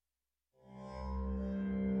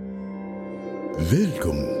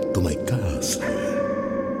Welcome to my castle.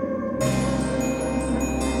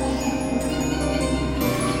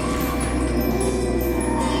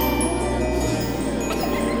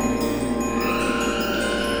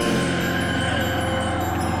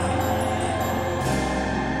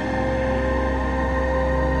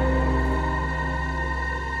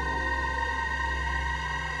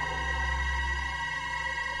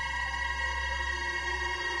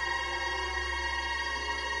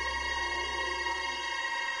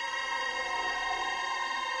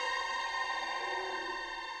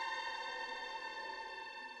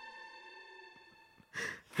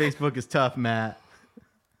 Facebook is tough, Matt.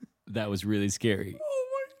 That was really scary.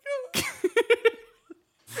 Oh my God.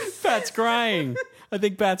 Pat's crying. I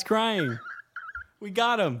think Pat's crying. We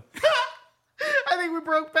got him. I think we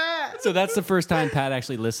broke Pat. So that's the first time Pat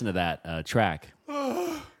actually listened to that track.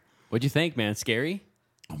 What'd you think, man? Scary?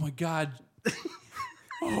 Oh my God.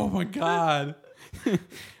 Oh my God.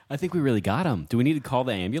 I think we really got him. Do we need to call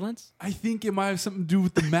the ambulance? I think it might have something to do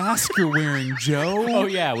with the mask you're wearing, Joe. Oh,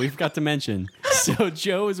 yeah, we forgot to mention. So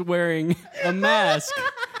Joe is wearing a mask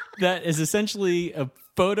that is essentially a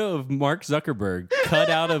photo of Mark Zuckerberg cut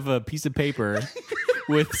out of a piece of paper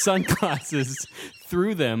with sunglasses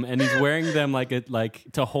through them, and he's wearing them like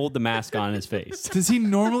to hold the mask on his face. Does he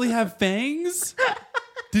normally have fangs?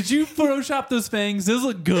 Did you Photoshop those fangs? Those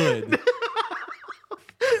look good.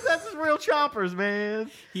 That's his real chompers, man.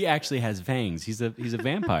 He actually has fangs. He's a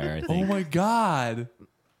vampire, I think. Oh my God.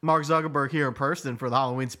 Mark Zuckerberg here in person for the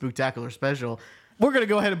Halloween Spooktacular special. We're going to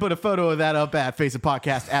go ahead and put a photo of that up at Face It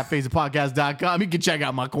Podcast, at faceitpodcast.com. You can check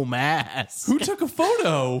out my cool mask. Who took a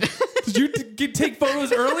photo? Did you take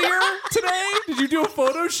photos earlier today? Did you do a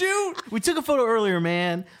photo shoot? We took a photo earlier,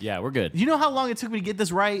 man. Yeah, we're good. You know how long it took me to get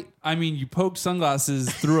this right? I mean, you poked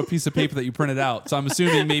sunglasses through a piece of paper that you printed out. So I'm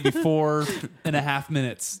assuming maybe 4.5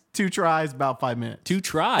 minutes. 2 tries, about 5 minutes. 2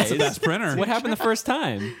 tries. That's the best printer. What happened the first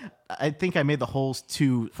time? I think I made the holes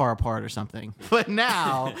too far apart or something. But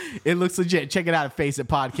now it looks legit. Check it out at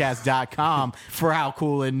faceitpodcast.com for how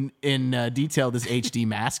cool and in detail this HD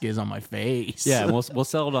mask is on my face. Yeah, we'll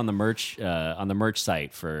sell it on the merch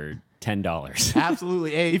site for $10.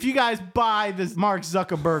 Absolutely. Hey, if you guys buy this Mark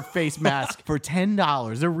Zuckerberg face mask for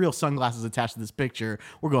 $10, they're real sunglasses attached to this picture.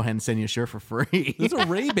 We'll go ahead and send you a shirt for free. Those are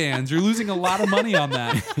Ray-Bans. You're losing a lot of money on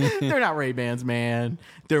that. They're not Ray-Bans, man.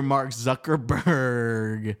 They're Mark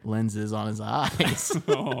Zuckerberg lenses on his eyes.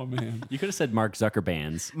 Oh, man. You could have said Mark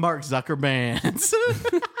Zuckerbands. Mark Zuckerbands.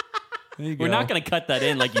 There you go. We're not going to cut that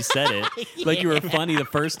in like you said it. Like you were funny the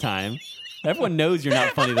first time. Everyone knows you're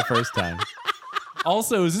not funny the first time.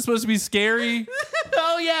 Also, is this supposed to be scary?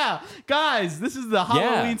 Oh, yeah. Guys, this is the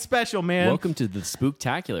Halloween special, man. Welcome to the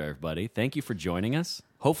Spooktacular, everybody. Thank you for joining us.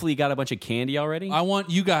 Hopefully you got a bunch of candy already. I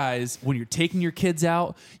want you guys, when you're taking your kids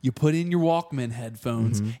out, you put in your Walkman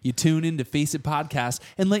headphones, you tune in to Face It Podcast,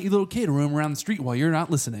 and let your little kid roam around the street while you're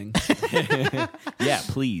not listening. Yeah,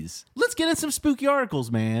 please. Let's get in some spooky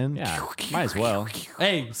articles, man. Yeah, might as well.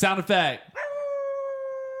 Hey, sound effect.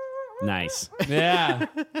 Nice. Yeah,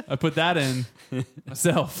 I put that in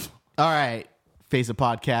myself. All right. Face It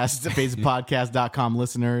Podcast, faceitpodcast.com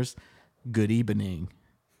listeners, good evening.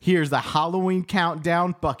 Here's the Halloween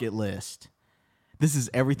countdown bucket list. This is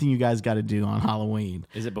everything you guys got to do on Halloween.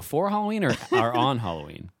 Is it before Halloween or on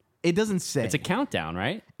Halloween? It doesn't say. It's a countdown,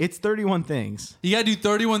 right? It's 31 things. You got to do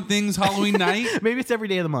 31 things Halloween night? Maybe it's every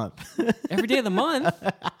day of the month. Every day of the month.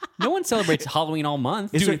 No one celebrates Halloween all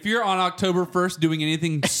month. Dude, if you're on October 1st doing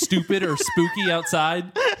anything stupid or spooky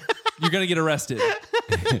outside, you're going to get arrested.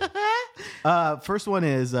 First one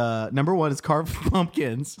is, number 1 is carved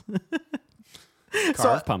pumpkins.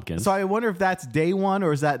 Carved pumpkins. So I wonder if that's day 1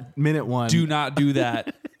 or is that minute 1? Do not do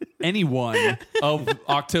that any one of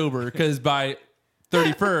October, because by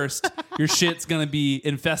 31st, your shit's going to be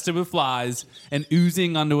infested with flies and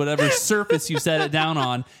oozing onto whatever surface you set it down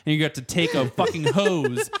on, and you have to take a fucking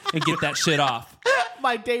hose and get that shit off.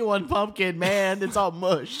 My day 1 pumpkin, man. It's all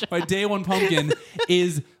mush. My day 1 pumpkin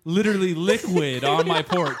is literally liquid on my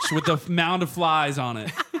porch with a mound of flies on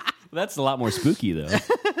it. That's a lot more spooky, though.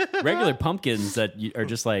 Regular pumpkins that are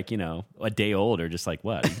just like, a day old are just like,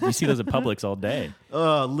 what? You see those at Publix all day.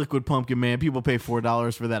 Liquid pumpkin, man. People pay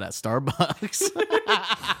 $4 for that at Starbucks.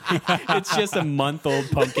 It's just a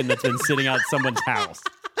month-old pumpkin that's been sitting out someone's house.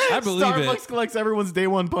 I believe Starbucks it. collects everyone's day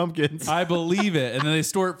 1 pumpkins. I believe it. And then they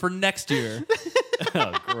store it for next year.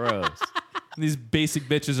 Oh, gross. And these basic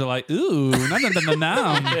bitches are like, ooh,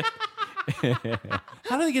 nom.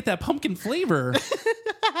 How do they get that pumpkin flavor?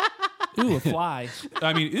 Ooh, a fly.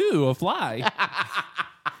 I mean, ooh, a fly.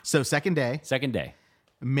 So second day, Second day.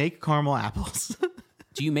 make caramel apples.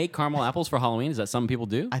 Do you make caramel apples for Halloween? Is that something people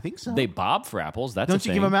do? I think so. They bob for apples. That's Don't a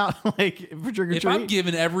you thing. give them out like for trick or If I'm treat?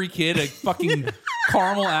 giving every kid a fucking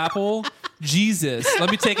caramel apple, Jesus,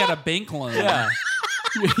 let me take out a bank loan. Yeah.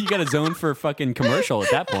 You got a zone for fucking commercial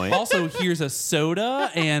at that point. Also, here's a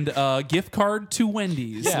soda and a gift card to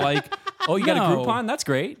Wendy's. Yeah. Like, Oh, you got no. a Groupon? That's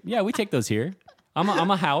great. Yeah, we take those here. I'm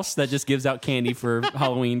a house that just gives out candy for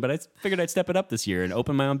Halloween, but I figured I'd step it up this year and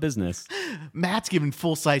open my own business. Matt's giving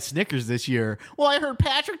full-size Snickers this year. Well, I heard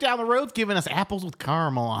Patrick down the road's giving us apples with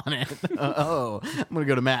caramel on it. I'm going to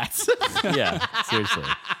go to Matt's. Yeah, seriously.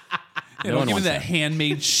 You No know, one give me wants that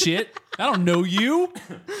handmade shit. I don't know you.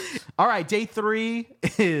 All right, day 3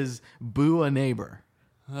 is boo a neighbor.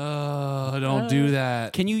 Don't do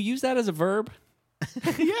that. Can you use that as a verb?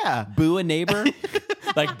 Yeah. Boo a neighbor?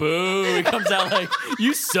 Like, boo. It comes out like,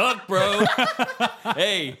 you suck, bro.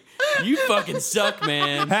 Hey, you fucking suck,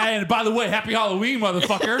 man. Hey, and by the way, happy Halloween,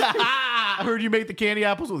 motherfucker. I heard you make the candy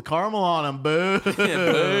apples with caramel on them. Boo.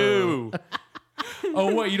 Boo.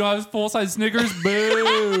 Oh, wait, you don't have full-size Snickers?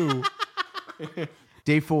 Boo.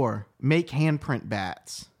 Day 4, make handprint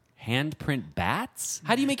bats. Handprint bats?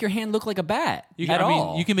 How do you make your hand look like a bat? You can, At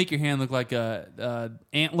all? you can make your hand look like a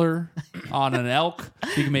antler on an elk.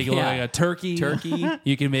 You can make it look Yeah. like a turkey. Turkey.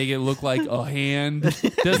 You can make it look like a hand.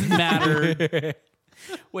 Doesn't matter.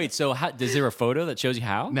 Wait, so how, is there a photo that shows you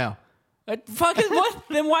how? No. Fucking what?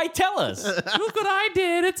 Then why tell us? Look what I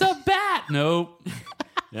did. It's a bat. Nope.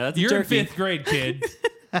 Yeah, that's a You're in turkey. 5th grade, kid.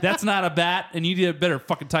 That's not a bat, and you did better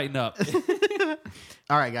fucking tighten up.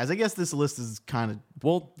 All right, guys. I guess this list is kind of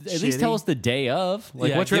Well, at least tell Shitty. us the day of.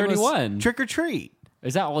 Like, Yeah, what's give us 31? trick or treat.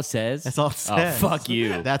 Is that all it says? That's all it says. Oh, fuck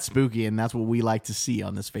you. That's spooky, and that's what we like to see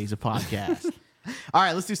on this Phase of podcast. All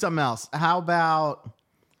right, let's do something else. How about?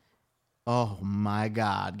 Oh my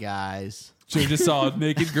God, guys! Joe just saw a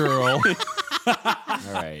naked girl.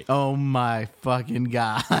 All right. Oh my fucking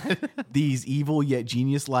God! These evil yet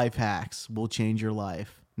genius life hacks will change your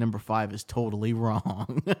life. Number 5 is totally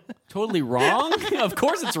wrong. Totally wrong? Of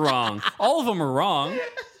course it's wrong. All of them are wrong.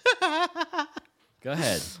 Go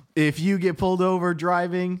ahead. If you get pulled over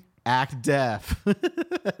driving, act deaf.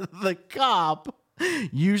 The cop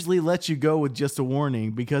usually lets you go with just a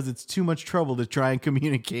warning because it's too much trouble to try and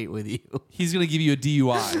communicate with you. He's going to give you a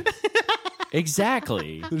DUI.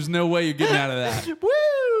 Exactly. There's no way you're getting out of that. Woo,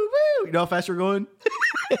 woo. You know how fast you're going?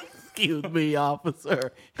 Excuse me,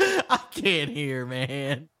 officer. I can't hear,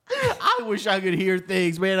 man. I wish I could hear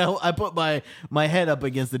things, man. I put my head up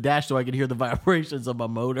against the dash so I could hear the vibrations of my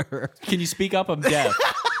motor. Can you speak up? I'm deaf.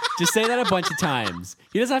 Just say that a bunch of times.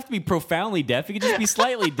 He doesn't have to be profoundly deaf. He can just be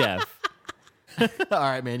slightly deaf. All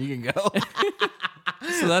right, man, you can go.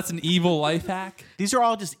 So that's an evil life hack? These are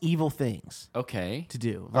all just evil things Okay. to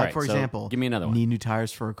do. All Like, right, for so example, give me another one. Need new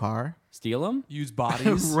tires for a car? Steal them? Use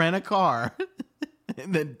bodies? Rent a car.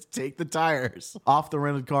 And then take the tires off the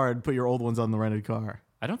rented car and put your old ones on the rented car.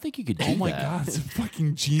 I don't think you could do Oh my that. God, it's a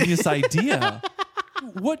fucking genius idea.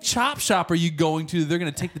 What chop shop are you going to? They're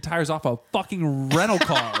going to take the tires off a fucking rental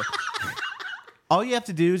car. All you have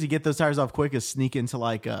to do is you get those tires off quick is sneak into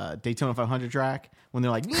like a Daytona 500 track when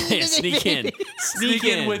they're like, Yeah, sneak in. Sneak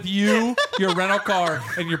in with you, your rental car,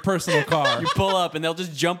 and your personal car. You pull up and they'll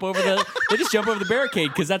just jump over the barricade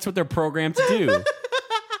because that's what they're programmed to do.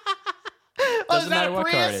 Doesn't matter what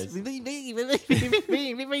car it is.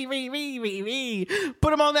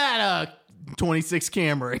 Put them on that 26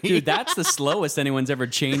 Camry. Dude, that's the slowest anyone's ever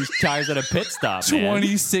changed tires at a pit stop, man.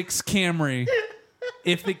 26 Camry.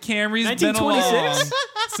 If the Camry's been along 1926?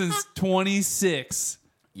 since 26.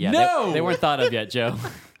 Yeah, No! they weren't thought of yet, Joe.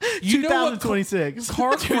 You know what 2026.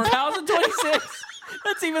 car 2026?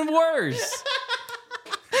 That's even worse.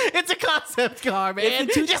 It's a concept car, man.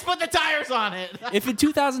 Just put the tires on it. If in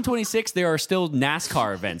 2026 there are still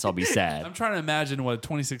NASCAR events, I'll be sad. I'm trying to imagine what a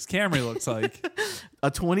 26 Camry looks like. A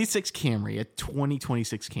 26 Camry, a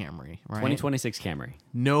 2026 Camry, right? 2026 Camry.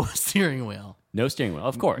 No steering wheel. No steering wheel,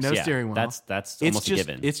 of course. No yeah. steering wheel. That's It's almost just a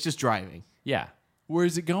given. it's just driving. Yeah.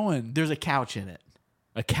 Where's it going? There's a couch in it.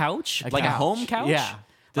 A couch? A like a couch. home couch? Yeah.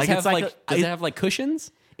 Does Like, it it's have like like, a- does it have like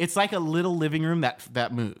cushions? It's like a little living room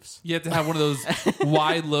that moves. You have to have one of those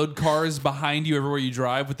wide load cars behind you everywhere you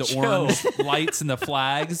drive with the Joe. orange lights and the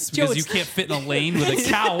flags Joe, because you it's- can't fit in a lane with a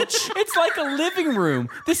couch. It's like a living room.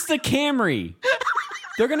 This is a Camry.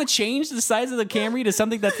 They're going to change the size of the Camry to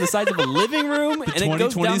something that's the size of a living room and it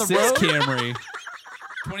goes down the 2026 road. Camry.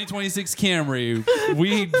 2026 Camry.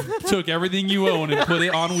 We took everything you own and put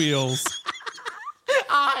it on wheels.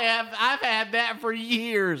 I've had that for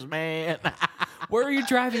years, man. Where are you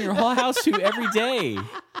driving your whole house to every day?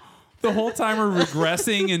 The whole time we're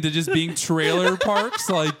regressing into just being trailer parks.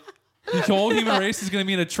 Like the whole human race is going to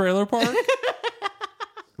be in a trailer park.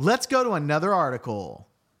 Let's go to another article.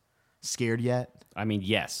 Scared yet? I mean,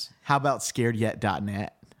 yes. How about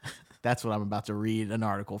scaredyet.net? That's what I'm about to read an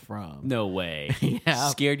article from. No way. Yeah.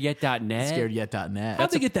 Scaredyet.net? Scaredyet.net. How'd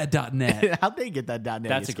they get that .net? How'd they get that .net?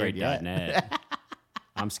 That's You a great scared yet? .net.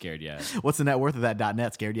 I'm scared yet. What's the net worth of that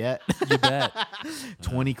 .net? Scared yet? You bet.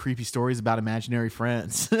 20 creepy stories about imaginary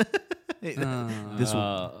friends.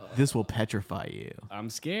 This will petrify you. I'm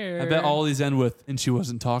scared. I bet all these end with, and she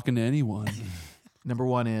wasn't talking to anyone. Number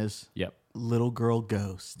 1 is Yep. little girl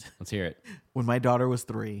ghost. Let's hear it. When my daughter was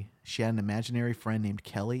 3, she had an imaginary friend named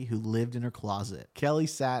Kelly who lived in her closet. Kelly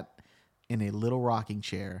sat in a little rocking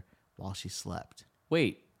chair while she slept.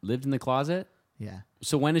 Wait, lived in the closet? Yeah.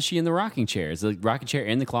 So when is she in the rocking chair? Is the rocking chair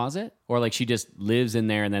in the closet? Or like she just lives in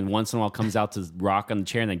there and then once in a while comes out to rock on the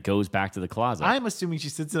chair and then goes back to the closet? I'm assuming she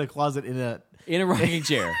sits in a closet in a... in a rocking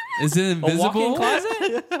chair. Is it A walk-in invisible?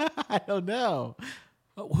 closet? I don't know.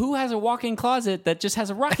 Who has a walk-in closet that just has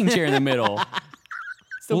a rocking chair in the middle?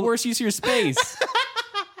 It's the worst use of your space.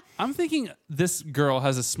 I'm thinking this girl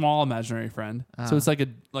has a small imaginary friend, so it's like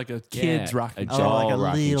a kid's rocking a chair. doll like a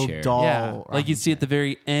rocking little chair. doll. Yeah, like rocking you see at the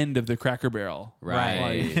very end of the Cracker Barrel,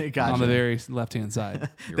 Right. Like, Gotcha. on the very left hand side.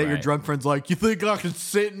 You're that your right. drunk friend's like, you think I can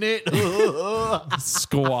sit in it?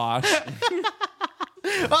 Squash.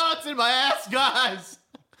 Oh, it's in my ass, guys.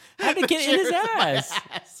 How did it get in his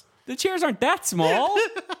ass? The chairs aren't that small.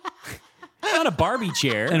 Not a Barbie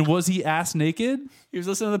chair. And was he ass naked? He was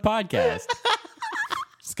listening to the podcast.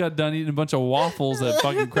 Just got done eating a bunch of waffles at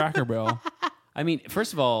fucking Cracker Barrel. I mean,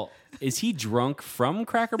 first of all, is he drunk from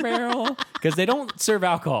Cracker Barrel? Because they don't serve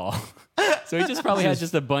alcohol. So he just probably has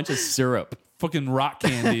just a bunch of syrup. Fucking rock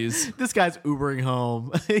candies. This guy's Ubering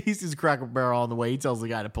home. He sees Cracker Barrel on the way. He tells the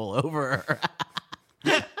guy to pull over.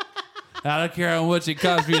 I don't care how much it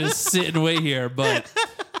costs me to sit and wait here, but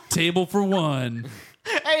table for one.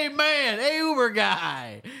 Hey, man. Hey, Uber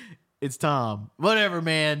guy. It's Tom. Whatever,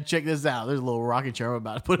 man. Check this out. There's a little rocking chair I'm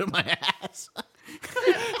about to put in my ass.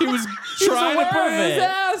 He was He was trying to aware put of it in his it.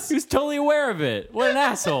 ass, He was totally aware of it. What an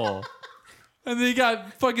asshole. and then he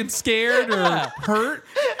got fucking scared or hurt.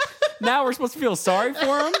 Now we're supposed to feel sorry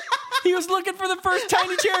for him? He was looking for the first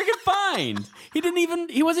tiny chair he could find.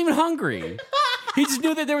 He wasn't even hungry. He just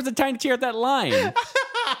knew that there was a tiny chair at that line.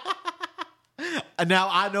 And now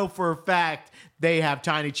I know for a fact they have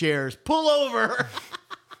tiny chairs. Pull over.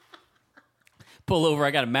 Pull over,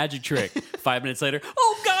 I got a magic trick. 5 minutes later,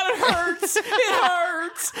 oh God, it hurts. It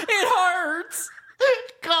hurts. It hurts.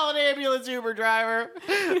 Call an ambulance, Uber driver.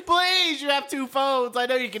 Please, you have 2 phones. I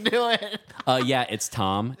know you can do it. Yeah, it's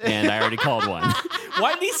Tom, and I already called one.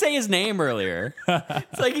 Why did he say his name earlier?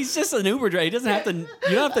 It's like he's just an Uber driver. He doesn't have to. You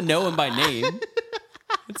don't have to know him by name.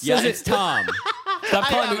 Yeah, it's Tom. Stop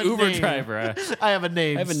calling have me a Uber name. driver. I have a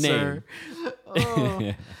name. I have a sir.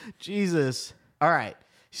 Oh, Jesus. All right.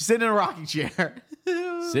 She's sitting in a rocking chair.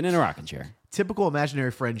 Sitting in a rocking chair. Typical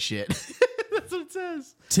imaginary friend shit. That's what it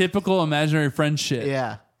says. Typical imaginary friend shit.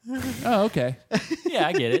 Yeah. Oh, okay. Yeah,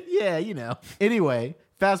 I get it. Yeah, you know. Anyway,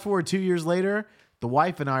 fast forward 2 years later, the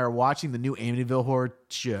wife and I are watching the new Amityville Horror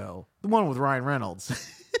show, the one with Ryan Reynolds.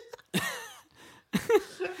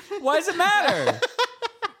 Why does it matter?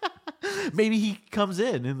 Maybe he comes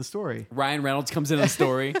in the story. Ryan Reynolds comes into the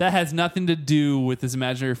story. That has nothing to do with this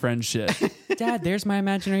imaginary friend shit. Dad, there's my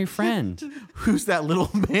imaginary friend. Who's that little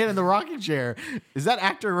man in the rocking chair? Is that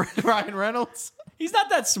actor Ryan Reynolds? He's not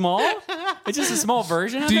that small. It's just a small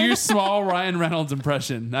version of Do him. your small Ryan Reynolds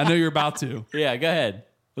impression. I know you're about to. Yeah, go ahead.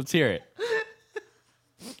 Let's hear it.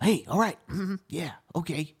 Hey, all right. Yeah,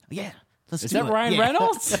 okay. Yeah. Let's Is do that it. Ryan Yeah.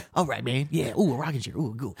 Reynolds? All right, man. Yeah. Ooh, a rocking chair.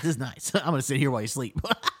 Ooh, cool. This is nice. I'm going to sit here while you sleep.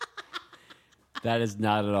 That is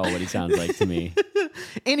not at all what he sounds like to me.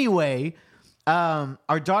 Anyway,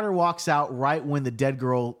 our daughter walks out right when the dead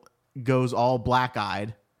girl goes all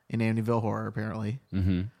black-eyed in Amityville Horror, apparently.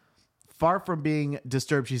 Mm-hmm. Far from being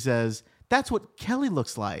disturbed, she says, "That's what Kelly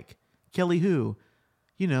looks like." Kelly who?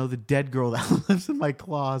 You know, the dead girl that lives in my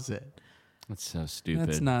closet. That's so stupid.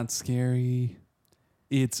 That's not scary.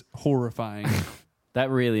 It's horrifying. That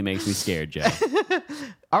really makes me scared, Joe.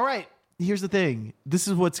 All right, here's the thing. This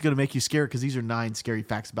is what's going to make you scared because these are 9 scary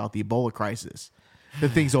facts about the Ebola crisis. The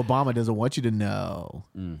things Obama doesn't want you to know.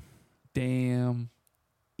 Damn.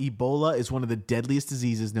 Ebola is one of the deadliest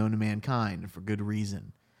diseases known to mankind, and for good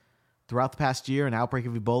reason. Throughout the past year, an outbreak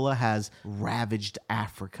of Ebola has ravaged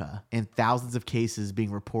Africa, and thousands of cases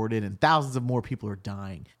being reported, and thousands of more people are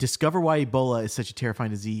dying. Discover why Ebola is such a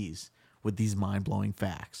terrifying disease with these mind-blowing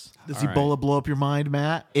facts. Does All right. Ebola blow up your mind,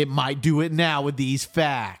 Matt? It might do it now with these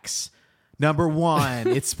facts. Number 1,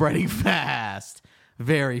 it's spreading fast.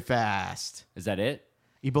 Very fast. Is that it?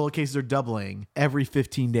 Ebola cases are doubling every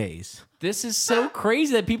 15 days. This is so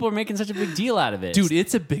crazy that people are making such a big deal out of it. Dude,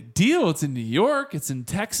 it's a big deal. It's in New York. It's in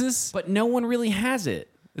Texas. But no one really has it.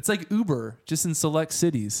 It's like Uber, just in select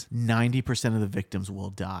cities. 90% of the victims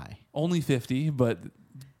will die. Only 50, but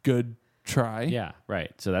good try. Yeah,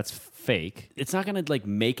 right. So that's fake. It's not going to like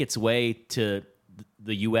make its way to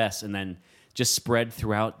the US and then just spread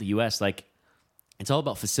throughout the US. Like it's all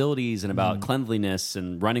about facilities and about cleanliness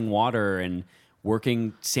and running water and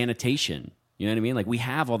working sanitation. You know what I mean? Like we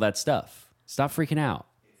have all that stuff. Stop freaking out.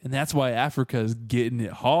 And that's why Africa is getting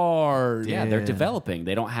it hard. Yeah, they're developing.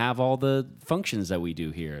 They don't have all the functions that we do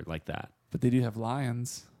here like that. But they do have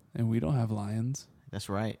lions, and we don't have lions. That's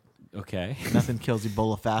right. Okay. Nothing kills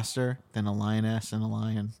Ebola faster than a lioness and a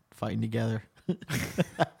lion fighting together.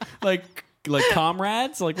 like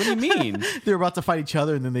comrades? Like what do you mean? They're about to fight each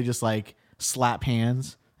other, and then they just like slap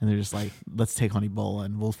hands, and they're just like, let's take on Ebola,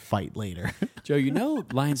 and we'll fight later. Joe, you know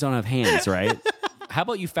lions don't have hands, right? How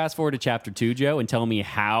about you fast forward to chapter 2, Joe, and tell me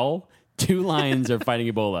how 2 lions are fighting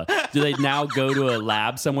Ebola? Do they now go to a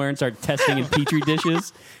lab somewhere and start testing in petri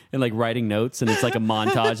dishes and like writing notes? And it's like a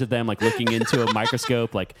montage of them like looking into a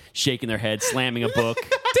microscope, like shaking their head, slamming a book.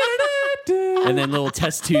 And then little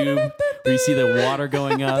test tube where you see the water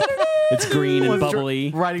going up. It's green and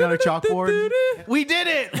bubbly. Writing on a chalkboard. We did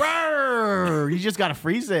it! Rawr! You just gotta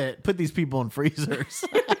freeze it. Put these people in freezers.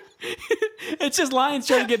 It's just lions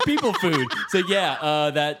trying to get people food. So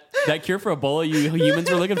yeah, that cure for Ebola you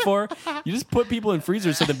humans were looking for, you just put people in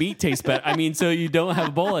freezers so the meat tastes better. I mean, so you don't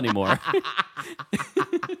have Ebola anymore.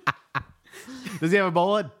 Does he have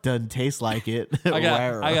Ebola? Doesn't taste like it. I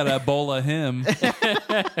got Ebola him.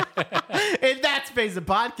 And that's Face the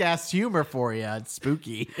Podcast humor for you. It's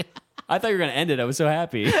spooky. I thought you were going to end it. I was so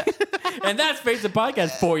happy. And that's Face the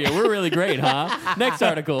Podcast for you. We're really great, huh? Next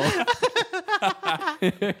article.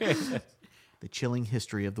 The chilling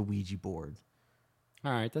history of the Ouija board.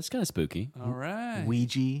 All right, that's kind of spooky. All right.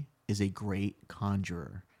 Ouija is a great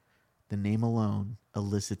conjurer. The name alone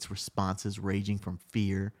elicits responses ranging from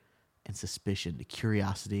fear and suspicion to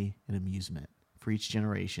curiosity and amusement. For each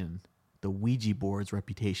generation, the Ouija board's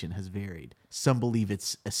reputation has varied. Some believe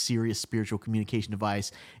it's a serious spiritual communication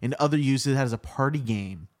device, and others use it as a party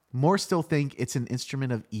game. More still think it's an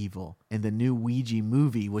instrument of evil. And the new Ouija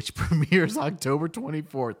movie, which premieres October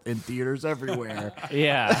 24th in theaters everywhere,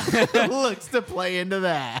 Yeah. looks to play into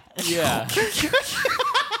that. Yeah.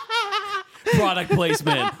 Product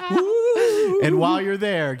placement. And while you're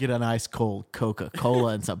there, get an ice cold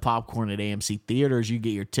Coca-Cola and some popcorn at AMC Theaters. You get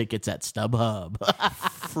your tickets at StubHub.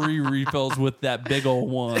 Free refills with that big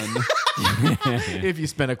old one. If you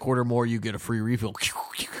spend a quarter more, you get a free refill.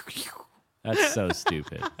 That's so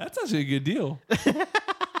stupid. That's actually a good deal.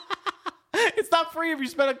 It's not free if you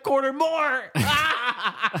spend a quarter more.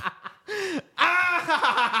 That's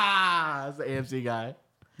the AMC guy.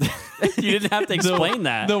 You didn't have to explain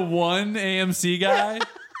that. The one AMC guy.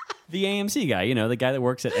 The AMC guy, you know, the guy that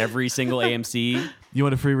works at every single AMC. You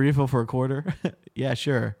want a free refill for a quarter? Yeah,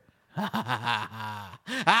 sure.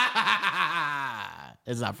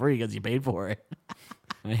 It's not free because you paid for it.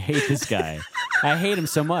 I hate this guy. I hate him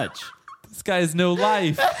so much. This guy has no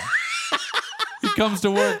life. He comes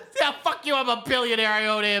to work. Yeah, fuck you. I'm a billionaire. I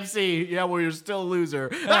own AMC. Yeah, well, you're still a loser.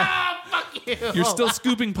 Fuck you. You're still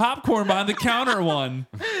scooping popcorn behind the counter one.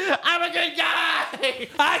 I'm a good guy.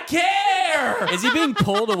 I care. Is he being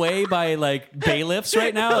pulled away by like bailiffs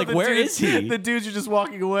right now? Like, where is he? The dudes are just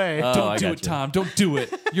walking away. Oh, I Don't do got it, you. Tom. Don't do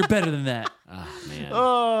it. You're better than that. Oh, man.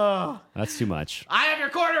 Oh, That's too much. I have your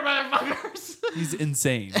quarter, motherfuckers. He's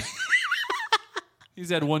insane. He's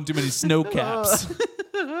had one too many snow caps.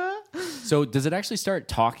 So does it actually start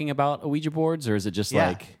talking about Ouija boards, or is it just Yeah.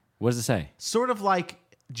 like, what does it say? Sort of like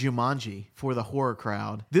Jumanji for the horror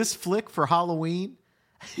crowd. This flick for Halloween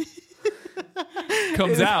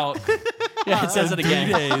Comes out. Yeah, it says it 3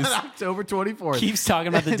 again. days. October 24th. Keeps talking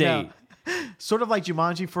about the No. date. Sort of like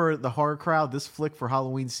Jumanji for the horror crowd, this flick for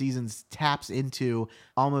Halloween seasons taps into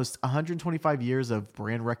almost 125 years of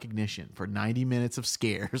brand recognition for 90 minutes of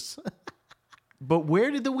scares. But where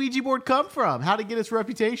did the Ouija board come from? How did it get its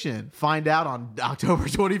reputation? Find out on October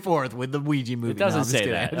 24th with the Ouija movie. It doesn't No, I'm just say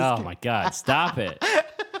kidding. that. I'm just Oh kidding. my God, stop it. You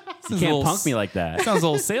This is a can't little punk me like that. Sounds a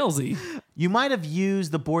little salesy. You might have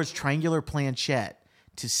used the board's triangular planchette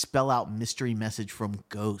to spell out mystery message from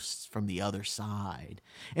ghosts from the other side.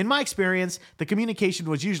 In my experience, the communication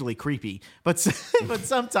was usually creepy, but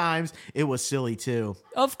sometimes it was silly too.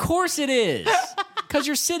 Of course it is. Because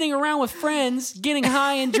you're sitting around with friends, getting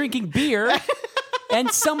high and drinking beer, and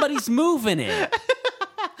somebody's moving it.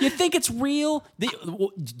 You think it's real? Do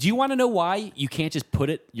you want to know why you can't just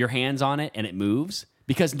put your hands on it and it moves?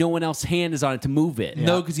 because no one else's hand is on it to move it.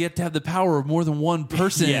 No, because you have to have the power of more than one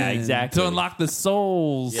person. Yeah, exactly. To unlock the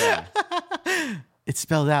souls. Yeah. It's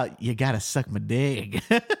spelled out. You gotta suck my dig.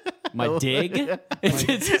 My dig?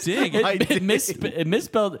 It's dig. It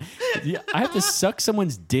misspelled. Yeah, I have to suck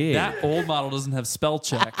someone's dig. That old model doesn't have spell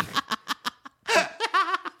check.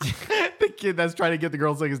 The kid that's trying to get the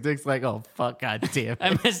girl to suck his dick's like, oh fuck, god damn.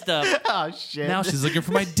 I messed up. Oh shit. Now she's looking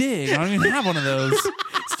for my dig. I don't even have one of those.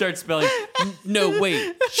 Start spelling. No,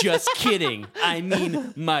 wait. Just kidding. I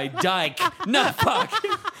mean my dyke. No, fuck.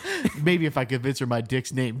 Maybe if I convince her my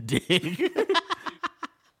dick's named Dig.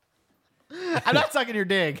 I'm not sucking your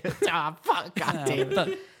dick. Ah, fuck, god damn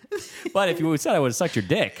it. But if you said I would have sucked your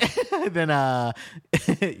dick. Then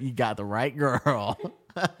you got the right girl.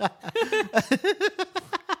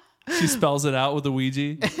 She spells it out with the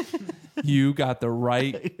Ouija. You got the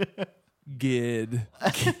right gid.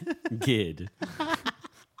 Gid.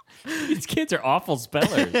 These kids are awful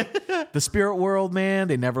spellers. The spirit world, man,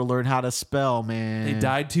 they never learned how to spell, man. They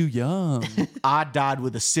died too young. I died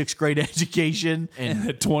with a 6th grade education, And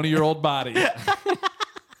a 20-year-old body.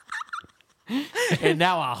 and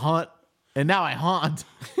now I hunt. And now I haunt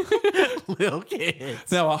little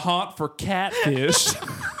kids. Now a haunt for catfish.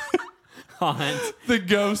 Haunt. The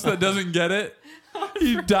ghost that doesn't get it.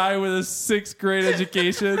 You die with a 6th grade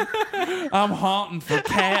education. I'm haunting for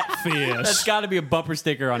catfish. That's got to be a bumper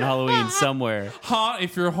sticker on Halloween somewhere. Haunt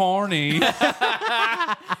if you're horny.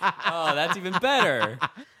 Oh, that's even better.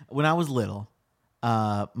 When I was little,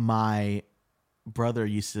 my brother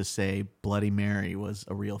used to say Bloody Mary was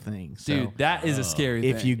a real thing. So Dude, that is a scary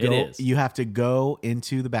if thing. you go, is. you have to go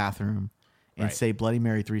into the bathroom and Right. say Bloody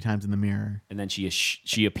Mary 3 times in the mirror, And then she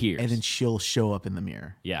appears. and then she'll show up in the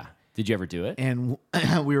mirror. yeah. Did you ever do it? And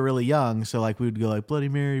we were really young, so like we would go like Bloody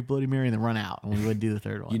Mary, and then run out, and we wouldn't do the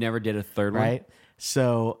third one. You never did a third one? Right?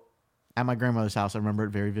 So at my grandmother's house, I remember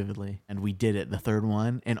it very vividly. And we did it, the third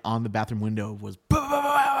one, and on the bathroom window was boom, boom, boom,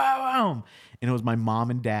 boom, boom. And it was my mom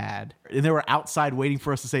and dad. And they were outside waiting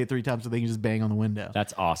for us to say it 3 times so they can just bang on the window.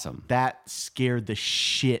 That's awesome. That scared the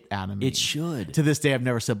shit out of me. It should. To this day, I've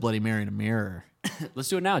never said Bloody Mary in a mirror. Let's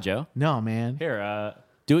do it now, Joe. No, man. Here,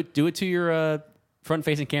 do it to your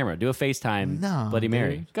front-facing camera. Do a FaceTime No, Bloody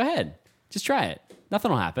Mary. dude. Go ahead. Just try it.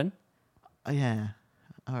 Nothing will happen. Yeah.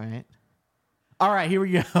 All right. All right, here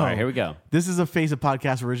we go. All right, here we go. This is a Face of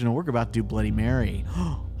Podcast original. We're about to do Bloody Mary.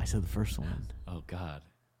 I said the first one. Oh God.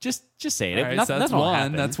 Just say it. All right, nothing, so that's nothing will one.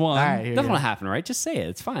 happen. That's one. All right, here Nothing we will go. happen, right? Just say it.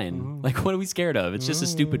 It's fine. Like, what are we scared of? It's just a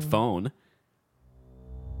stupid phone.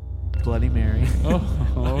 Bloody Mary.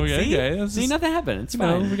 Okay, See? okay. That's See, just- nothing happened. It's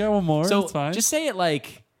No, fine. we got one more. So It's fine. just say it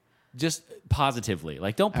like, just positively.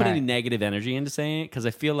 Like, don't put All any right. negative energy into saying it because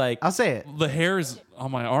I feel like I'll say it. The hairs on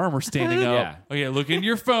my arm are standing up. Yeah. Okay, look into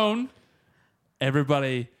your phone.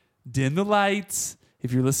 Everybody, dim the lights.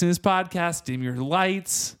 If you're listening to this podcast, dim your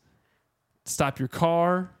lights. Stop your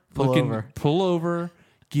car. Pull over. Pull over.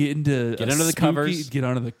 Get into Get a under the spooky- covers. Get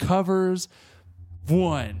under the covers.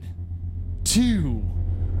 1, 2,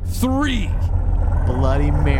 3. Bloody Mary.